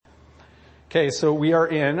Okay, so we are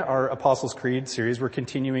in our Apostles' Creed series. We're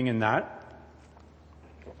continuing in that.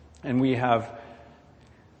 And we have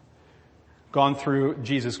gone through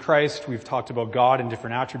Jesus Christ. We've talked about God and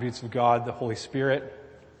different attributes of God, the Holy Spirit.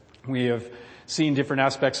 We have seen different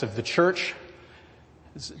aspects of the church.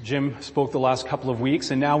 Jim spoke the last couple of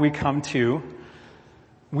weeks. And now we come to,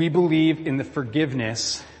 we believe in the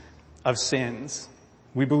forgiveness of sins.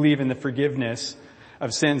 We believe in the forgiveness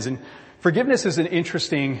of sins. And forgiveness is an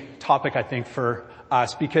interesting topic, I think, for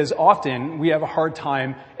us because often we have a hard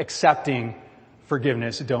time accepting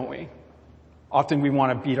forgiveness, don't we? Often we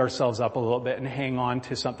want to beat ourselves up a little bit and hang on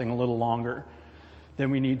to something a little longer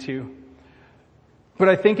than we need to. But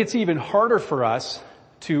I think it's even harder for us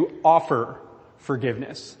to offer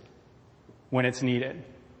forgiveness when it's needed.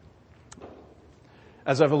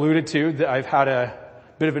 As I've alluded to, I've had a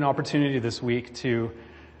bit of an opportunity this week to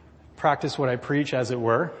practice what I preach, as it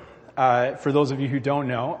were. For those of you who don't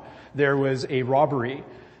know, there was a robbery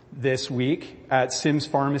this week at Sims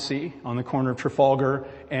Pharmacy on the corner of Trafalgar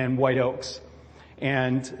and White Oaks.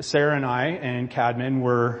 And Sarah and I and Cadman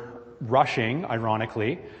were rushing,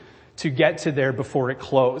 ironically, to get to there before it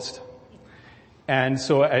closed. And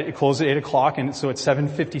so it closed at 8 o'clock, and so at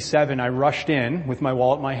 7:57 I rushed in with my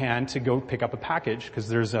wallet in my hand to go pick up a package because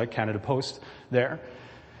there's a Canada Post there.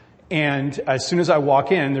 And as soon as I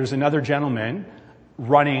walk in, there's another gentleman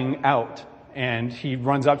running out, and he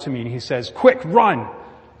runs up to me and he says, "Quick, run!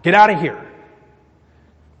 Get out of here!"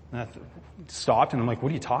 And I stopped and I'm like, "What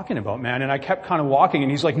are you talking about, man?" And I kept kind of walking and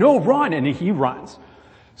he's like, "No, run!" And he runs.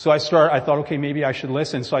 So I thought, okay, maybe I should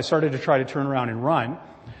listen. So I started to try to turn around and run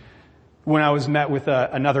when I was met with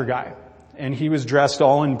another guy. And he was dressed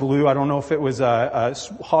all in blue. I don't know if it was a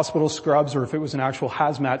hospital scrubs or if it was an actual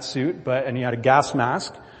hazmat suit, and he had a gas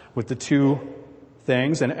mask with the two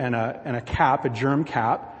things and a cap, a germ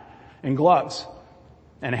cap, and gloves,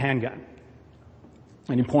 and a handgun.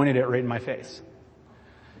 And he pointed it right in my face.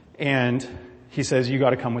 And he says, "You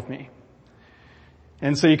gotta come with me."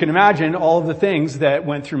 And so you can imagine all of the things that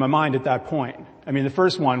went through my mind at that point. I mean, the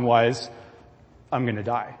first one was, I'm gonna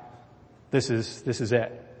die. This is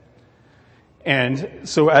it. And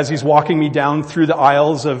so as he's walking me down through the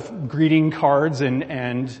aisles of greeting cards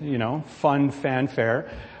and fun fanfare,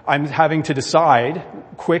 I'm having to decide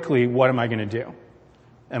quickly, what am I going to do?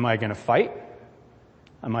 Am I going to fight?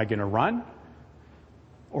 Am I going to run?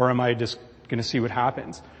 Or am I just going to see what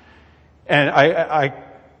happens? And I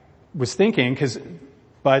was thinking, because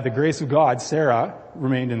by the grace of God, Sarah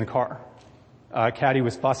remained in the car. Caddy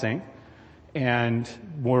was fussing, and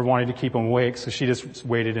we wanted to keep him awake, so she just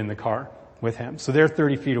waited in the car with him. So they're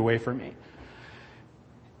 30 feet away from me.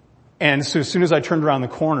 And so as soon as I turned around the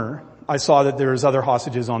corner, I saw that there was other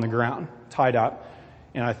hostages on the ground, tied up,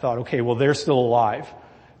 and I thought, okay, well, they're still alive.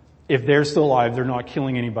 If they're still alive, they're not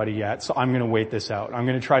killing anybody yet, so I'm going to wait this out. I'm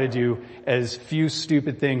going to try to do as few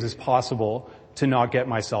stupid things as possible to not get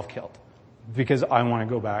myself killed, because I want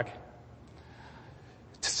to go back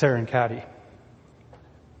to Sarah and Caddy.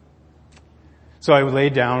 So I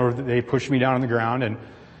laid down, or they pushed me down on the ground, and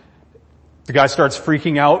the guy starts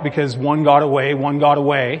freaking out because one got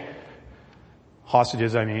away.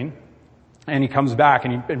 Hostages, I mean. And he comes back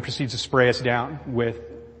and he proceeds to spray us down with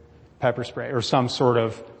pepper spray or some sort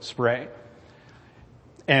of spray.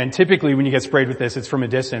 And typically when you get sprayed with this, it's from a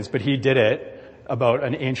distance, but he did it about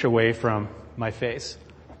an inch away from my face.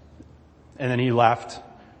 And then he left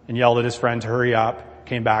and yelled at his friend to hurry up,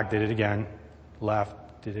 came back, did it again,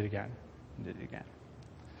 left, did it again, did it again.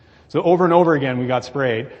 So over and over again we got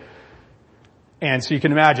sprayed. And so you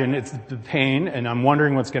can imagine it's the pain, and I'm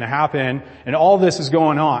wondering what's going to happen, and all this is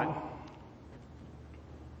going on.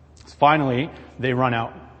 So finally, they run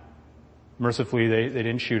out. Mercifully, they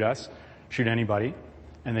didn't shoot anybody,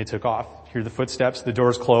 and they took off. Hear the footsteps, the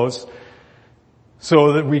doors close.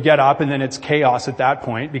 So that we get up, and then it's chaos at that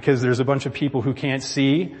point, because there's a bunch of people who can't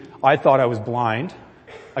see. I thought I was blind.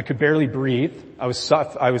 I could barely breathe. I was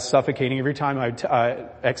suffocating every time I would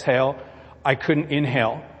exhale. I couldn't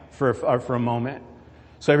inhale for a moment.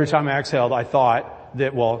 So every time I exhaled, I thought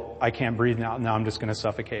that, well, I can't breathe now. Now I'm just going to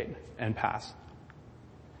suffocate and pass.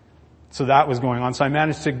 So that was going on. So I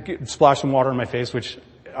managed to splash some water in my face, which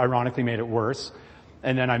ironically made it worse.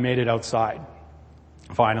 And then I made it outside.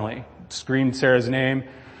 Finally. Screamed Sarah's name.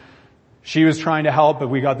 She was trying to help, but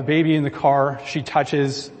we got the baby in the car. She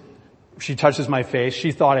touches my face.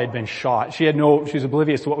 She thought I'd been shot. She was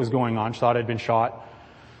oblivious to what was going on. She thought I'd been shot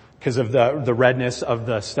because of the redness of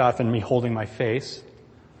the stuff and me holding my face.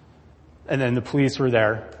 And then the police were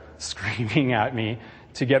there screaming at me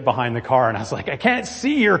to get behind the car. And I was like, I can't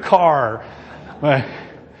see your car.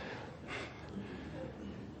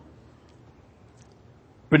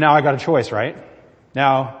 But now I got a choice, right?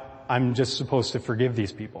 Now I'm just supposed to forgive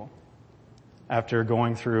these people after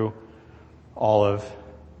going through all of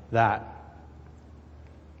that.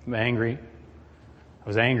 I'm angry. I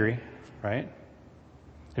was angry, right?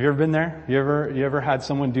 Have you ever been there? You ever had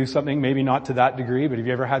someone do something, maybe not to that degree, but have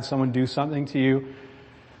you ever had someone do something to you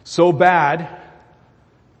so bad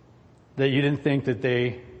that you didn't think that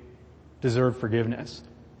they deserved forgiveness?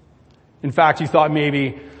 In fact, you thought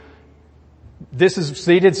maybe they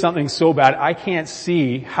did something so bad, I can't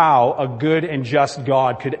see how a good and just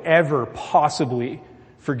God could ever possibly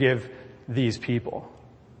forgive these people.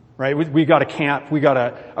 Right? We got a camp, we got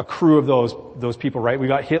a crew of those people, right? We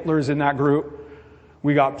got Hitler's in that group.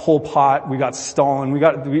 We got Pol Pot, we got Stalin, we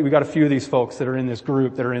got a few of these folks that are in this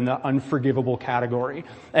group that are in the unforgivable category.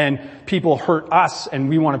 And people hurt us and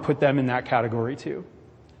we want to put them in that category too.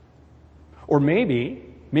 Or maybe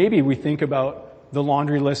we think about the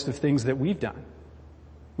laundry list of things that we've done.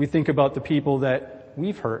 We think about the people that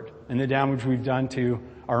we've hurt and the damage we've done to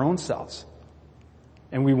our own selves.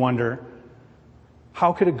 And we wonder,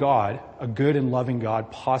 how could a good and loving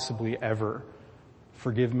God, possibly ever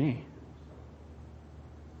forgive me?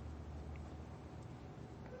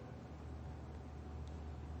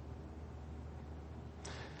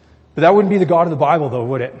 But that wouldn't be the God of the Bible, though,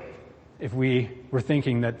 would it? If we were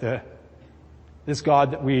thinking that this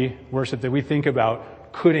God that we worship, that we think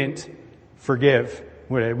about, couldn't forgive,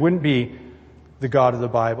 would it? It wouldn't be the God of the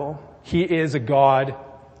Bible. He is a God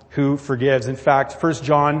who forgives. In fact, 1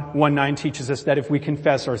 John 1:9 teaches us that if we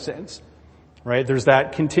confess our sins, right? There's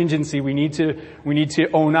that contingency. We need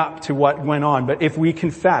to own up to what went on. But if we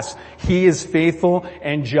confess, He is faithful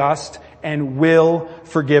and just and will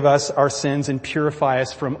forgive us our sins and purify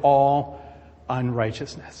us from all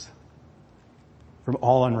unrighteousness. From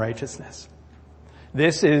all unrighteousness.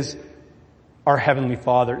 This is our Heavenly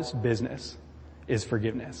Father's business, is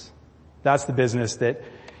forgiveness. That's the business that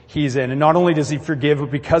He's in. And not only does He forgive,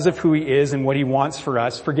 but because of who He is and what He wants for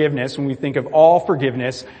us, forgiveness, when we think of all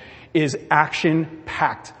forgiveness, is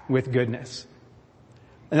action-packed with goodness.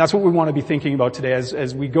 And that's what we want to be thinking about today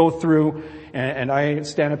as we go through, and I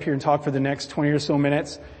stand up here and talk for the next 20 or so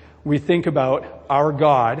minutes. We think about our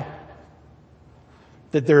God,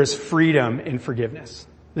 that there is freedom in forgiveness.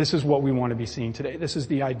 This is what we want to be seeing today. This is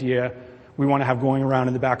the idea we want to have going around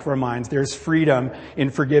in the back of our minds. There's freedom in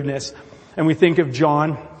forgiveness. And we think of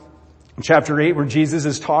John chapter 8 where Jesus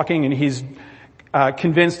is talking and He's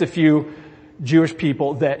convinced a few Jewish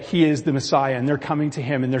people that He is the Messiah and they're coming to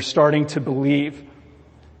Him and they're starting to believe.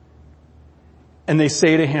 And they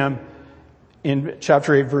say to Him in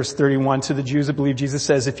chapter 8 verse 31, to the Jews that believe, Jesus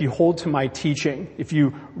says, if you hold to my teaching, if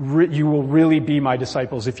you will really be my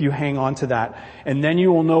disciples, if you hang on to that, and then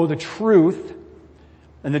you will know the truth,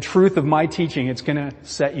 and the truth of my teaching, it's going to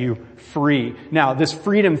set you free. Now, this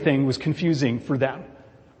freedom thing was confusing for them.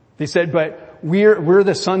 They said, but we're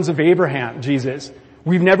the sons of Abraham, Jesus.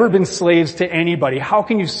 We've never been slaves to anybody. How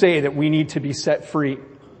can you say that we need to be set free?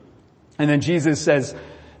 And then Jesus says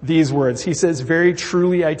these words. He says, very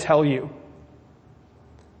truly I tell you,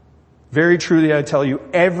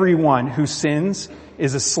 everyone who sins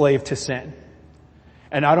is a slave to sin.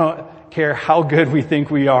 And I don't care how good we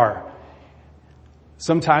think we are.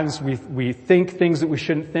 Sometimes we think things that we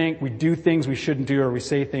shouldn't think, we do things we shouldn't do, or we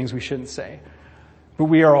say things we shouldn't say. But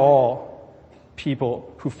we are all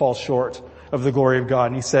people who fall short of the glory of God.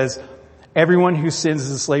 And He says, everyone who sins is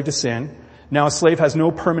a slave to sin. Now a slave has no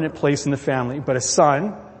permanent place in the family, but a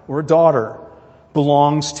son or a daughter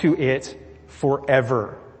belongs to it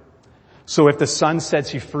forever. So if the Son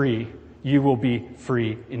sets you free, you will be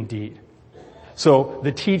free indeed. So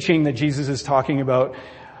the teaching that Jesus is talking about,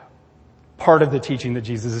 part of the teaching that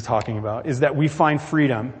Jesus is talking about, is that we find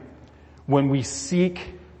freedom when we seek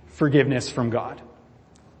forgiveness from God.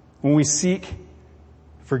 When we seek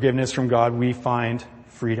forgiveness from God, we find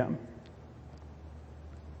freedom.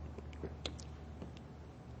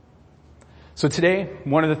 So today,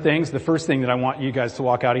 one of the first thing that I want you guys to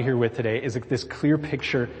walk out of here with today is this clear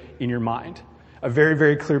picture in your mind. A very,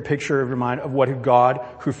 very clear picture of your mind of what a God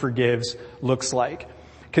who forgives looks like.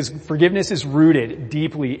 Because forgiveness is rooted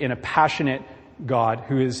deeply in a passionate God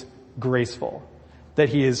who is graceful. That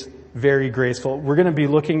He is very graceful. We're going to be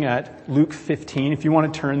looking at Luke 15. If you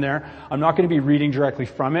want to turn there, I'm not going to be reading directly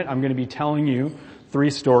from it. I'm going to be telling you 3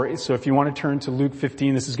 stories. So if you want to turn to Luke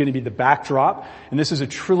 15, this is going to be the backdrop. And this is a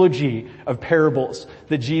trilogy of parables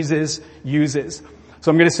that Jesus uses. So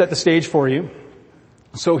I'm going to set the stage for you.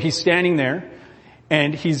 So He's standing there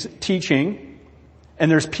and He's teaching, and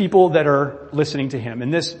there's people that are listening to Him.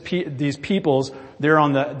 And these peoples, they're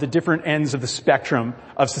on the different ends of the spectrum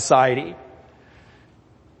of society.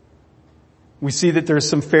 We see that there's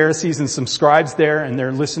some Pharisees and some scribes there, and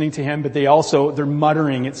they're listening to him, but they're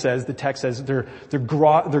muttering, it says, the text says, they're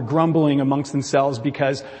grumbling amongst themselves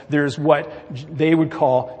because there's what they would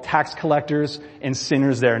call tax collectors and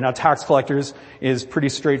sinners there. Now, tax collectors is pretty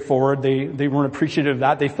straightforward. They weren't appreciative of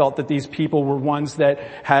that. They felt that these people were ones that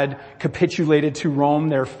had capitulated to Rome.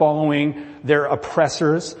 They're following their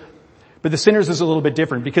oppressors. But the sinners is a little bit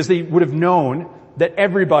different because they would have known that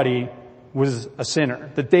everybody was a sinner,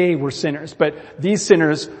 that they were sinners. But these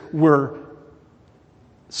sinners were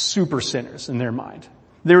super sinners in their mind.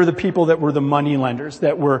 They were the people that were the money lenders,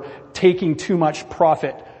 that were taking too much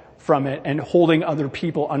profit from it and holding other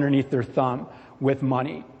people underneath their thumb with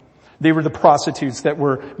money. They were the prostitutes that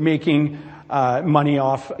were making money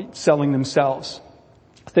off selling themselves.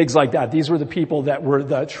 Things like that. These were the people that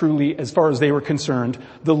were truly, as far as they were concerned,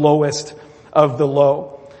 the lowest of the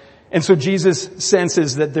low. And so Jesus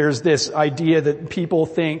senses that there's this idea that people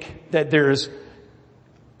think that there's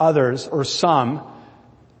others or some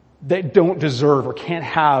that don't deserve or can't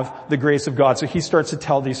have the grace of God. So he starts to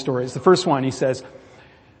tell these stories. The first one, he says,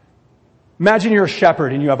 imagine you're a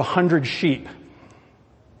shepherd and you have 100 sheep.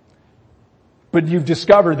 But you've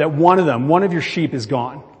discovered that one of your sheep is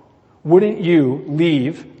gone. Wouldn't you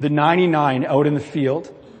leave the 99 out in the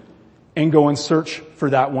field and go and search for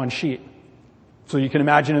that one sheep? So you can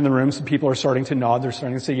imagine in the room, some people are starting to nod. They're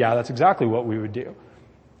starting to say, yeah, that's exactly what we would do.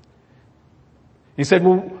 He said,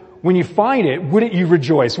 well, when you find it, wouldn't you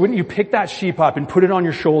rejoice? Wouldn't you pick that sheep up and put it on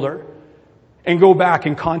your shoulder and go back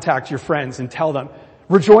and contact your friends and tell them,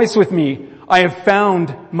 rejoice with me, I have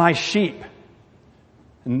found my sheep.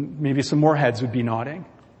 And maybe some more heads would be nodding.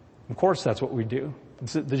 Of course, that's what we do.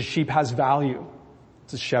 The sheep has value.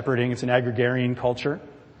 It's a shepherding, it's an agrarian culture.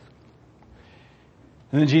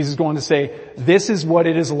 And then Jesus is going to say, this is what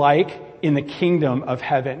it is like in the kingdom of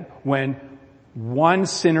heaven. When one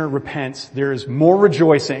sinner repents, there is more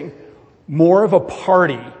rejoicing, more of a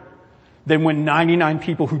party than when 99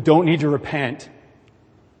 people who don't need to repent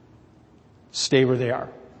stay where they are.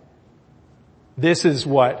 This is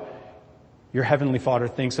what your heavenly Father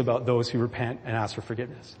thinks about those who repent and ask for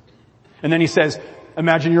forgiveness. And then he says,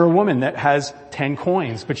 imagine you're a woman that has 10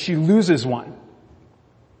 coins, but she loses one.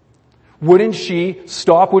 Wouldn't she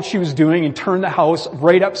stop what she was doing and turn the house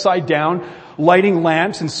right upside down, lighting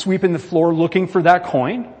lamps and sweeping the floor looking for that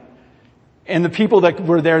coin? And the people that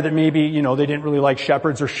were there that maybe, they didn't really like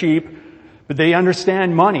shepherds or sheep, but they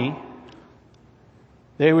understand money,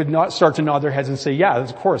 they would not start to nod their heads and say, yeah,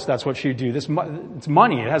 of course, that's what she'd do. It's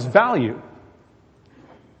money. It has value.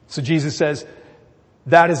 So Jesus says,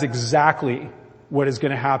 that is exactly what is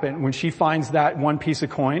going to happen. When she finds that one piece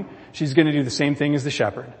of coin, she's going to do the same thing as the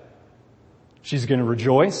shepherd. She's going to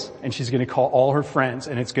rejoice, and she's going to call all her friends,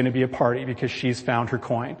 and it's going to be a party because she's found her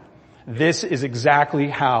coin. This is exactly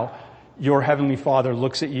how your heavenly Father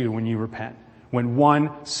looks at you when you repent, when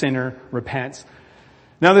one sinner repents.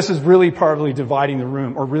 Now, this is really probably dividing the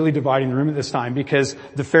room at this time, because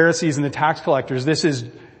the Pharisees and the tax collectors, this is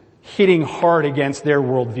hitting hard against their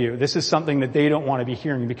worldview. This is something that they don't want to be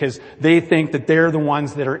hearing because they think that they're the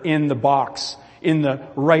ones that are in the box, in the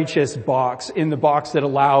righteous box, in the box that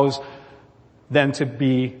allows them to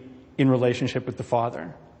be in relationship with the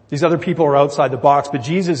Father. These other people are outside the box, but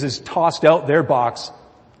Jesus has tossed out their box.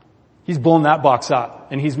 He's blown that box up,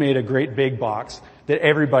 and he's made a great big box that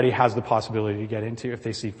everybody has the possibility to get into if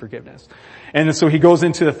they seek forgiveness. And so he goes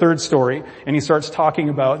into the third story, and he starts talking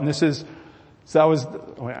about, and this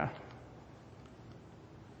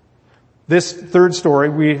third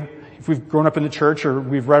story, if we've grown up in the church or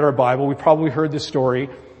we've read our Bible, we've probably heard this story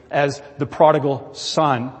as the prodigal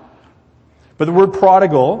son. But the word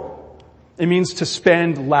prodigal, it means to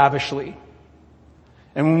spend lavishly.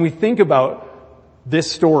 And when we think about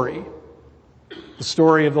this story, the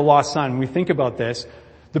story of the lost son, when we think about this,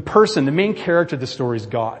 the main character of the story is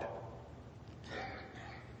God.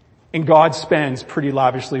 And God spends pretty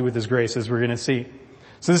lavishly with his grace, as we're going to see.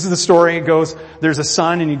 So this is the story. It goes, there's a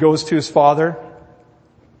son, and he goes to his father.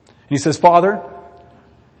 And he says, Father,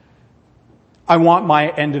 I want my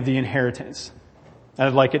end of the inheritance. And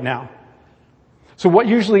I'd like it now. So what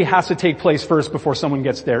usually has to take place first before someone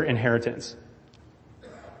gets their inheritance?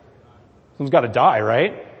 Someone's got to die,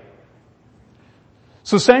 right?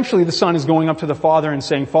 So essentially the son is going up to the father and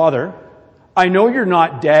saying, Father, I know you're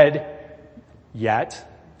not dead yet,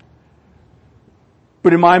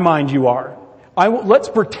 but in my mind you are. Let's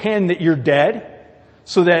pretend that you're dead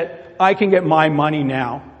so that I can get my money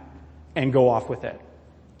now and go off with it.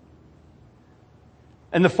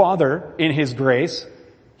 And the father, in his grace,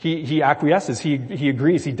 he acquiesces, he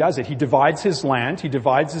agrees, he does it. He divides his land, he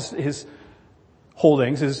divides his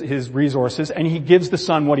holdings, his resources, and he gives the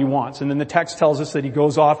son what he wants. And then the text tells us that he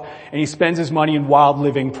goes off and he spends his money in wild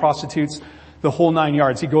living, prostitutes, the whole 9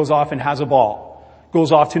 yards. He goes off and has a ball.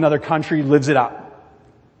 Goes off to another country, lives it up.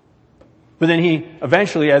 But then he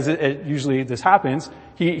eventually, as usually this happens,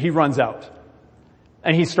 he runs out.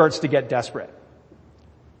 And he starts to get desperate.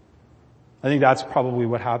 I think that's probably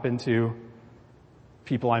what happened to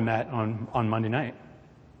people I met on Monday night.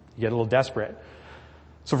 You get a little desperate.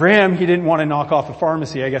 So for him, he didn't want to knock off a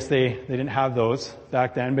pharmacy. I guess they didn't have those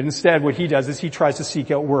back then. But instead, what he does is he tries to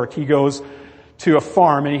seek out work. He goes to a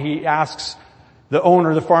farm and he asks the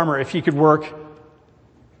owner, the farmer, if he could work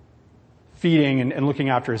feeding and looking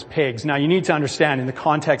after his pigs. Now you need to understand in the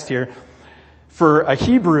context here, for a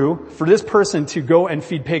Hebrew, for this person to go and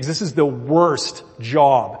feed pigs, this is the worst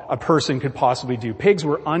job a person could possibly do. Pigs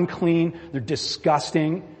were unclean. They're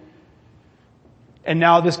disgusting. And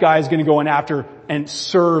now this guy is going to go in after and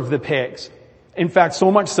serve the pigs. In fact, so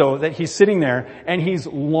much so that he's sitting there and he's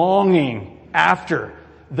longing after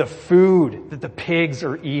the food that the pigs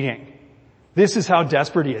are eating. This is how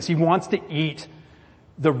desperate he is. He wants to eat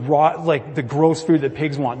the raw, like the gross food that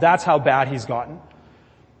pigs want. That's how bad he's gotten.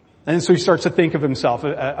 And so he starts to think of himself.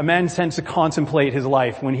 A man tends to contemplate his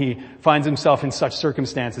life when he finds himself in such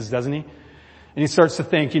circumstances, doesn't he? And he starts to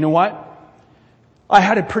think, you know what? I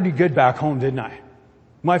had it pretty good back home, didn't I?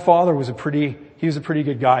 My father was a pretty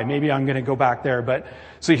good guy. Maybe I'm going to go back there. But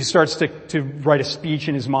so he starts to write a speech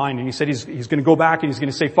in his mind, and he said he's going to go back and he's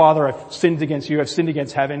going to say, Father, I've sinned against you. I've sinned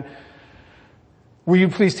against heaven. Will you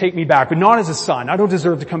please take me back? But not as a son. I don't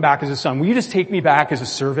deserve to come back as a son. Will you just take me back as a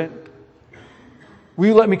servant? Will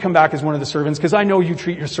you let me come back as one of the servants? Because I know you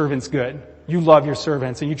treat your servants good. You love your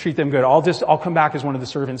servants and you treat them good. I'll come back as one of the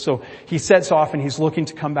servants. So he sets off and he's looking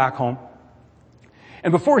to come back home.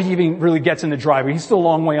 And before he even really gets in the driveway, he's still a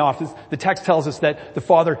long way off. The text tells us that the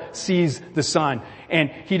father sees the son. And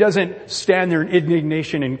he doesn't stand there in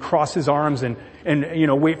indignation and cross his arms and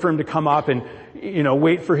wait for him to come up and,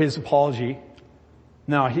 wait for his apology.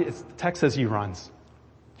 No, the text says he runs.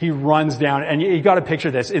 He runs down, and you got to picture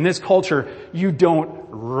this. In this culture, you don't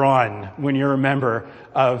run when you're a member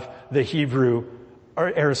of the Hebrew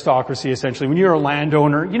aristocracy, essentially. When you're a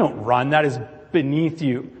landowner, you don't run. That is beneath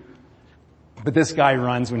you. But this guy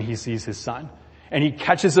runs when he sees his son. And he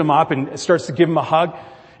catches him up and starts to give him a hug.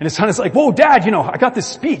 And his son is like, whoa, Dad, I got this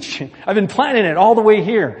speech. I've been planning it all the way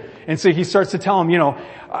here. And so he starts to tell him,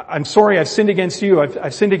 I'm sorry, I've sinned against you.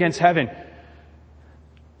 I've sinned against heaven.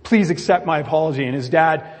 Please accept my apology. And his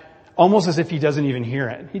dad, almost as if he doesn't even hear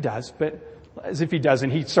it. He does, but as if he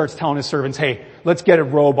doesn't, he starts telling his servants, hey, let's get a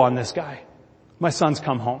robe on this guy. My son's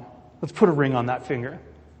come home. Let's put a ring on that finger.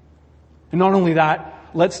 And not only that,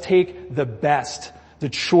 let's take the best, the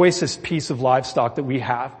choicest piece of livestock that we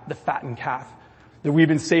have, the fattened calf, that we've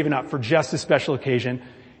been saving up for just a special occasion,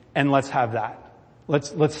 and let's have that.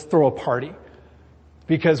 Let's throw a party.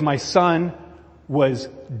 Because my son was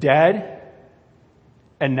dead,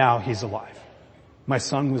 and now he's alive. My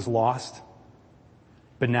son was lost,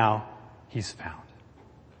 but now he's found.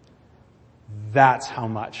 That's how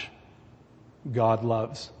much God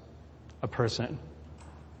loves a person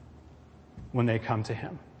when they come to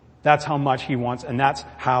him. That's how much he wants, and that's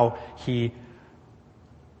how he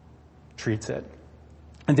treats it.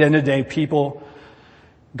 At the end of the day,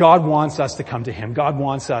 God wants us to come to him. God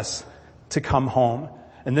wants us to come home.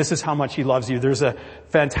 And this is how much he loves you. There's a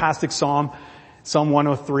fantastic Psalm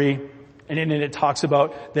 103, and in it talks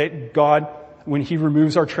about that God, when he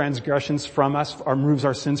removes our transgressions from us, or removes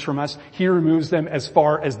our sins from us, he removes them as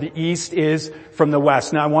far as the east is from the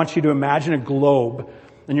west. Now I want you to imagine a globe,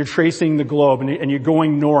 and you're tracing the globe, and you're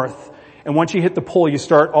going north. And once you hit the pole, you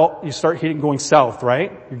start hitting going south,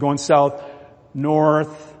 right? You're going south,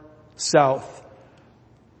 north, south.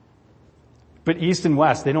 But east and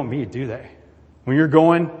west, they don't meet, do they? When you're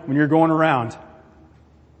going around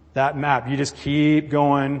that map, you just keep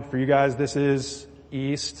going. For you guys, this is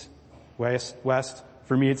east, west.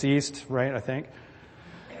 For me, it's east, right? I think.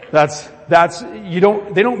 They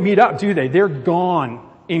don't meet up, do they? They're gone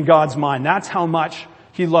in God's mind. That's how much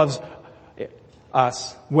he loves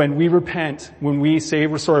us. When we repent, when we say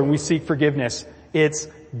we're sorry, when we seek forgiveness, it's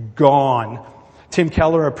gone. Tim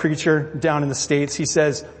Keller, a preacher down in the States, he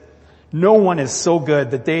says, no one is so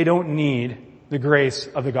good that they don't need the grace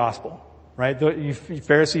of the gospel. Right? You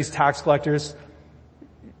Pharisees, tax collectors,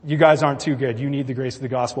 you guys aren't too good. You need the grace of the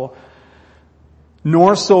gospel.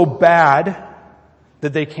 Nor so bad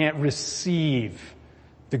that they can't receive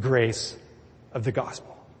the grace of the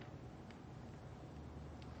gospel.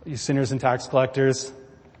 You sinners and tax collectors,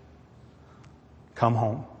 come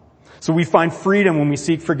home. So we find freedom when we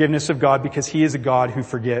seek forgiveness of God because he is a God who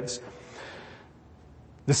forgives.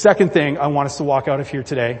 The second thing I want us to walk out of here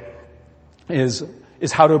today is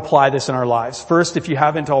how to apply this in our lives. First, if you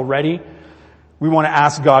haven't already, we want to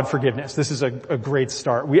ask God forgiveness. This is a great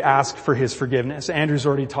start. We ask for His forgiveness. Andrew's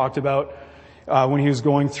already talked about when he was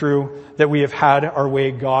going through that we have had our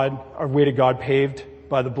way to God paved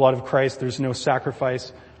by the blood of Christ. There's no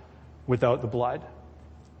sacrifice without the blood.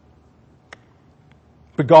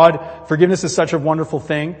 But God, forgiveness is such a wonderful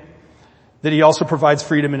thing that He also provides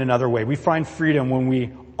freedom in another way. We find freedom when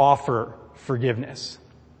we offer forgiveness.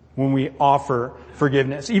 When we offer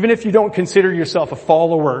forgiveness. Even if you don't consider yourself a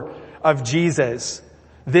follower of Jesus,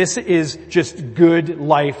 this is just good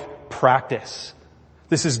life practice.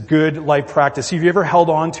 This is good life practice. Have you ever held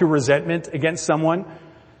on to resentment against someone?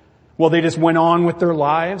 Well, they just went on with their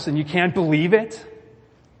lives and you can't believe it.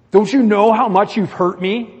 Don't you know how much you've hurt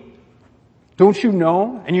me? Don't you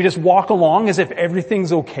know? And you just walk along as if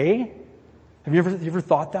everything's okay? Have you ever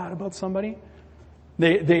thought that about somebody?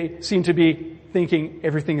 They seem to be thinking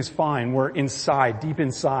everything is fine. We're inside, deep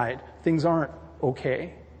inside. Things aren't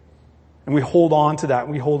okay. And we hold on to that.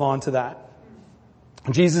 We hold on to that.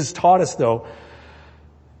 Jesus taught us, though,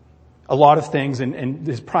 a lot of things, and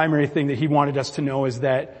this primary thing that He wanted us to know is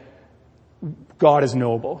that God is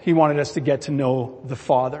knowable. He wanted us to get to know the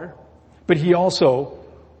Father. But He also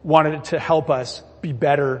wanted it to help us be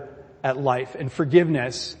better at life. And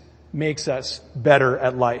forgiveness makes us better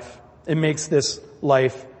at life. It makes this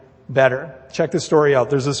life better. Check this story out.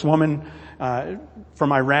 There's this woman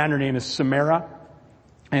from Iran. Her name is Samara.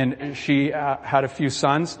 And she had a few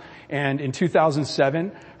sons. And in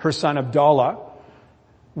 2007, her son Abdallah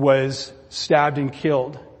was stabbed and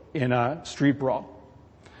killed in a street brawl.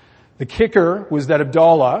 The kicker was that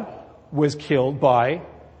Abdallah was killed by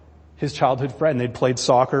his childhood friend. They'd played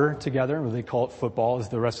soccer together, or they call it football, as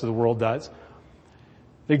the rest of the world does.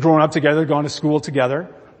 They'd grown up together, gone to school together.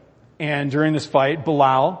 And during this fight,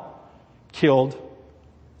 Bilal killed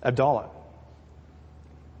Abdallah.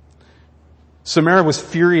 Samara was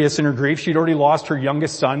furious in her grief. She'd already lost her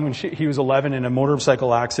youngest son when he was 11 in a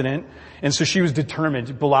motorcycle accident. And so she was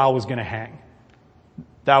determined Bilal was going to hang.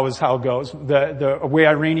 That was how it goes. The way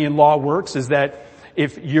Iranian law works is that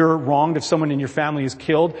if you're wronged, if someone in your family is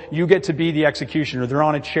killed, you get to be the executioner. They're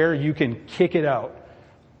on a chair, you can kick it out.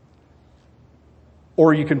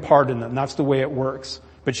 Or you can pardon them. That's the way it works.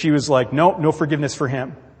 But she was like, no forgiveness for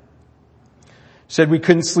him. Said we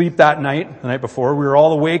couldn't sleep that night, the night before. We were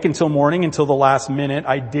all awake until morning, until the last minute.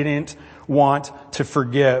 I didn't want to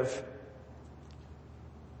forgive.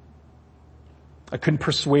 I couldn't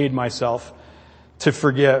persuade myself to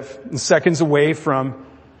forgive. And seconds away from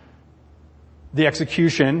the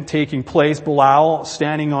execution taking place, Bilal,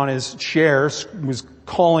 standing on his chair, was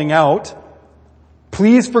calling out,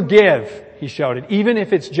 "Please forgive," he shouted, "even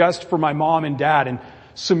if it's just for my mom and dad." And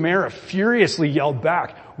Samara furiously yelled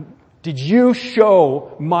back, "Did you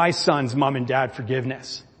show my son's mom and dad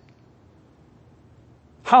forgiveness?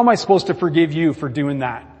 How am I supposed to forgive you for doing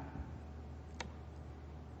that?"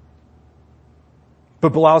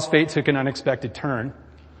 But Bilal's fate took an unexpected turn.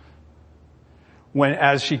 When,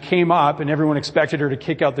 as she came up and everyone expected her to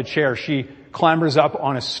kick out the chair, she clambers up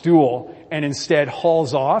on a stool and instead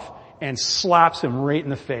hauls off and slaps him right in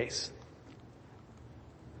the face.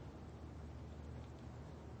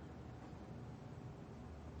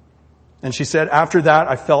 And she said, "After that,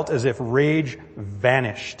 I felt as if rage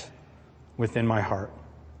vanished within my heart.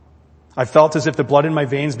 I felt as if the blood in my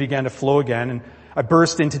veins began to flow again, and I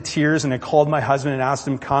burst into tears, and I called my husband and asked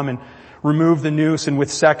him to come and remove the noose, and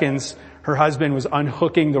with seconds, her husband was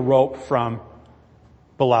unhooking the rope from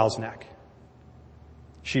Bilal's neck.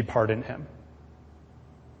 She'd pardoned him.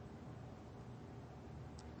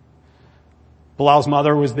 Bilal's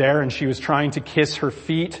mother was there, and she was trying to kiss her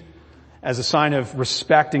feet as a sign of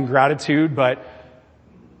respect and gratitude, but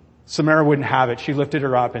Samara wouldn't have it. She lifted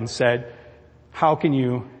her up and said, "How can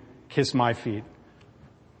you kiss my feet?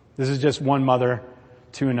 This is just one mother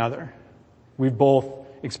to another. We've both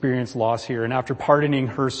experienced loss here." And after pardoning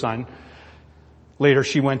her son, later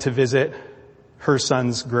she went to visit her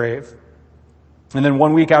son's grave. And then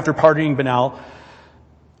 1 week after pardoning Bilal,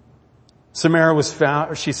 Samara was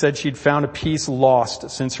found, she said she'd found a piece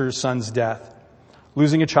lost since her son's death.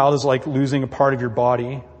 Losing a child is like losing a part of your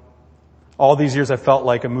body. All these years I felt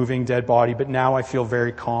like a moving dead body, but now I feel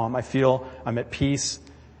very calm. I feel I'm at peace.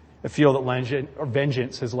 I feel that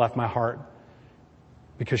vengeance has left my heart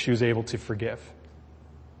because she was able to forgive.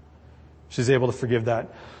 She's able to forgive that.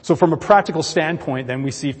 So from a practical standpoint, then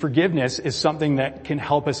we see forgiveness is something that can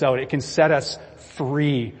help us out. It can set us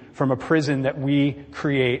free from a prison that we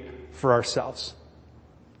create for ourselves.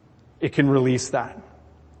 It can release that.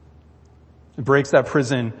 It breaks that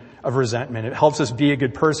prison of resentment. It helps us be a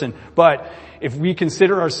good person. But if we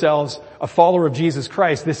consider ourselves a follower of Jesus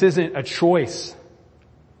Christ, this isn't a choice.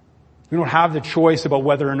 We don't have the choice about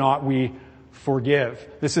whether or not we forgive.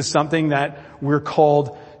 This is something that we're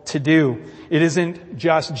called to do. It isn't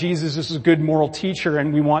just Jesus is a good moral teacher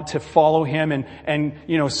and we want to follow him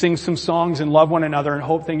and sing some songs and love one another and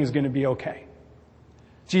hope things is going to be okay.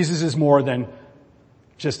 Jesus is more than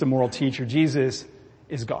just a moral teacher. Jesus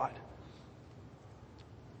is God.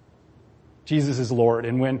 Jesus is Lord.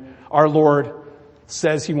 And when our Lord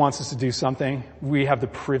says he wants us to do something, we have the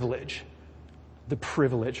privilege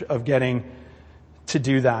of getting to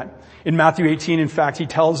do that. In Matthew 18, in fact, he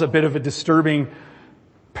tells a bit of a disturbing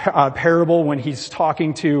parable when he's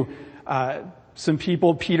talking to some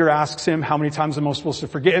people. Peter asks him, how many times am I supposed to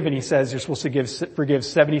forgive? And he says, you're supposed to forgive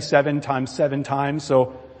 77 times 7 times.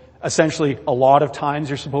 So essentially a lot of times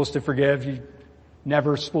you're supposed to forgive. You're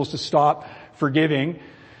never supposed to stop forgiving.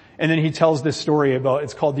 And then he tells this story about,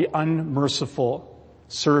 it's called the unmerciful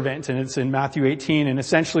servant, and it's in Matthew 18. And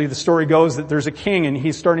essentially the story goes that there's a king and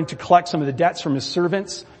he's starting to collect some of the debts from his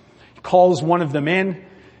servants. He calls one of them in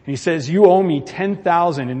and he says, you owe me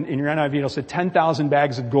 10,000, in your NIV it'll say 10,000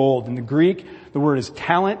 bags of gold. In the Greek, the word is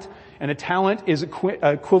talent, and a talent is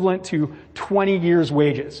equivalent to 20 years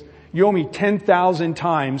wages. You owe me 10,000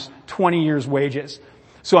 times 20 years wages.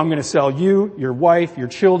 So I'm going to sell you, your wife, your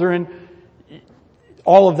children.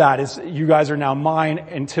 All of that is, you guys are now mine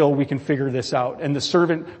until we can figure this out. And the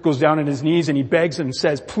servant goes down on his knees and he begs him and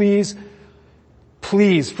says, please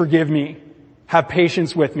forgive me. Have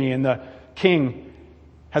patience with me. And the king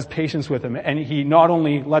has patience with him. And he not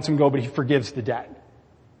only lets him go, but he forgives the debt.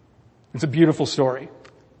 It's a beautiful story.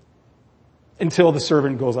 Until the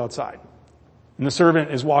servant goes outside. And the servant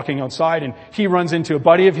is walking outside and he runs into a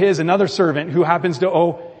buddy of his, another servant who happens to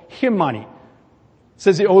owe him money.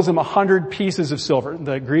 Says he owes him 100 pieces of silver. In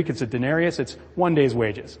the Greek, it's a denarius. It's 1 day's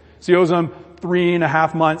wages. So he owes him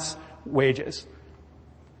 3.5 months' wages.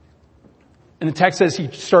 And the text says he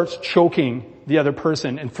starts choking the other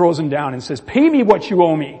person and throws him down and says, pay me what you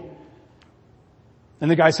owe me. And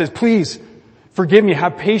the guy says, please forgive me.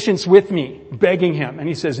 Have patience with me, begging him. And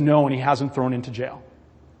he says no, and he has him thrown into jail.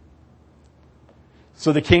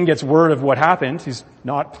 So the king gets word of what happened. He's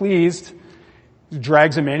not pleased. He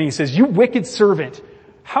drags him in. He says, you wicked servant.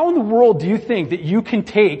 How in the world do you think that you can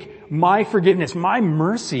take my forgiveness, my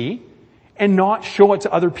mercy, and not show it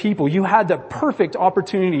to other people? You had the perfect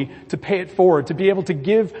opportunity to pay it forward, to be able to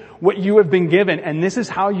give what you have been given, and this is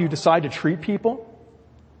how you decide to treat people?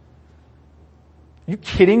 Are you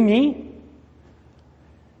kidding me?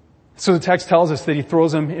 So the text tells us that he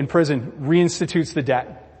throws him in prison, reinstitutes the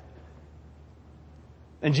debt.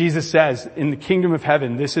 And Jesus says, in the kingdom of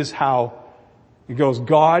heaven, this is how it goes.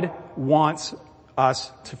 God wants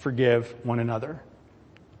us to forgive one another.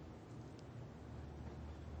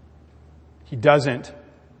 He doesn't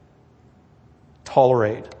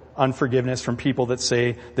tolerate unforgiveness from people that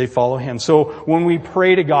say they follow him. So when we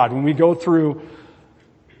pray to God, when we go through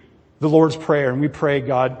the Lord's Prayer and we pray,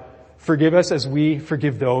 God, forgive us as we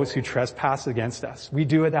forgive those who trespass against us. We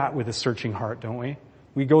do that with a searching heart, don't we?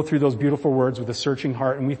 We go through those beautiful words with a searching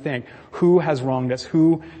heart and we think, who has wronged us?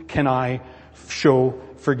 Who can I show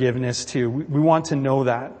forgiveness to? We want to know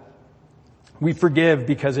that. We forgive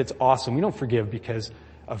because it's awesome. We don't forgive because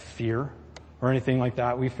of fear or anything like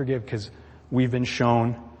that. We forgive because we've been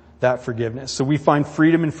shown that forgiveness. So we find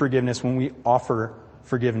freedom in forgiveness when we offer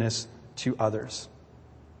forgiveness to others.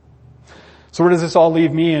 So where does this all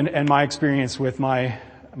leave me and my experience with my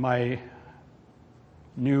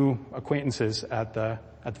new acquaintances at the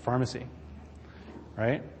pharmacy?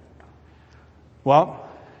 Right? Well,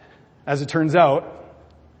 as it turns out,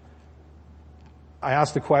 I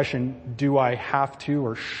asked the question, do I have to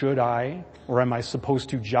or should I, or am I supposed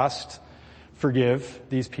to just forgive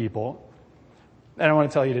these people? And I want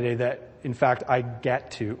to tell you today that, in fact, I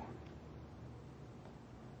get to.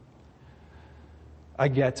 I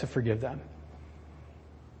get to forgive them.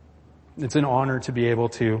 It's an honor to be able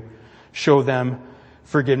to show them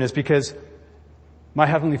forgiveness because my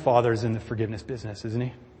Heavenly Father is in the forgiveness business, isn't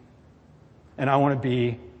he? And I want to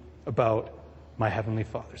be about my Heavenly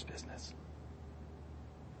Father's business.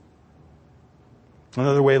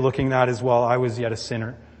 Another way of looking at that is, while I was yet a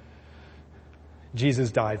sinner,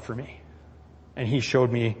 Jesus died for me. And he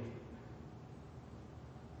showed me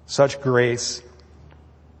such grace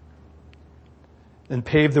and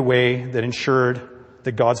paved the way that ensured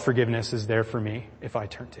that God's forgiveness is there for me if I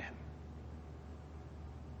turn to him.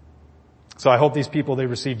 So I hope these people, they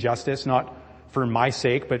receive justice, not for my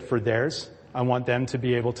sake, but for theirs. I want them to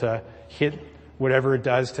be able to hit whatever it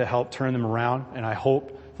does to help turn them around. And I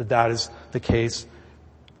hope that that is the case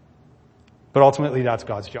But ultimately, that's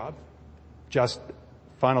God's job.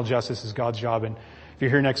 Final justice is God's job. And if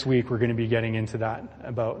you're here next week, we're going to be getting into that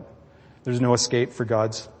about there's no escape for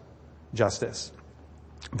God's justice.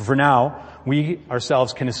 But for now, we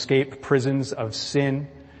ourselves can escape prisons of sin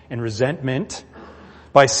and resentment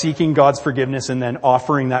by seeking God's forgiveness and then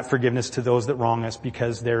offering that forgiveness to those that wrong us,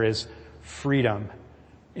 because there is freedom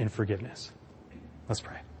in forgiveness. Let's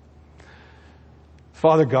pray.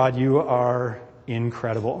 Father God, you are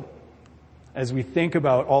incredible. As we think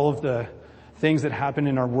about all of the things that happen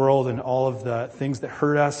in our world and all of the things that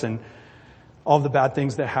hurt us and all of the bad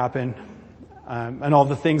things that happen, and all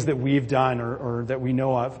the things that we've done or that we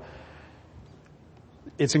know of,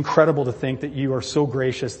 it's incredible to think that you are so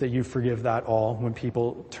gracious that you forgive that all when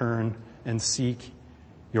people turn and seek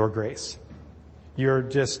your grace.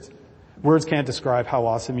 Words can't describe how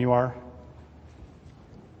awesome you are.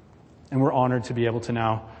 And we're honored to be able to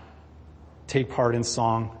now take part in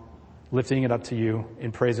song, lifting it up to you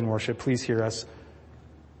in praise and worship. Please hear us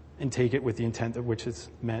and take it with the intent of which it's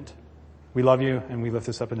meant. We love you, and we lift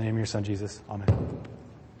this up in the name of your Son, Jesus. Amen.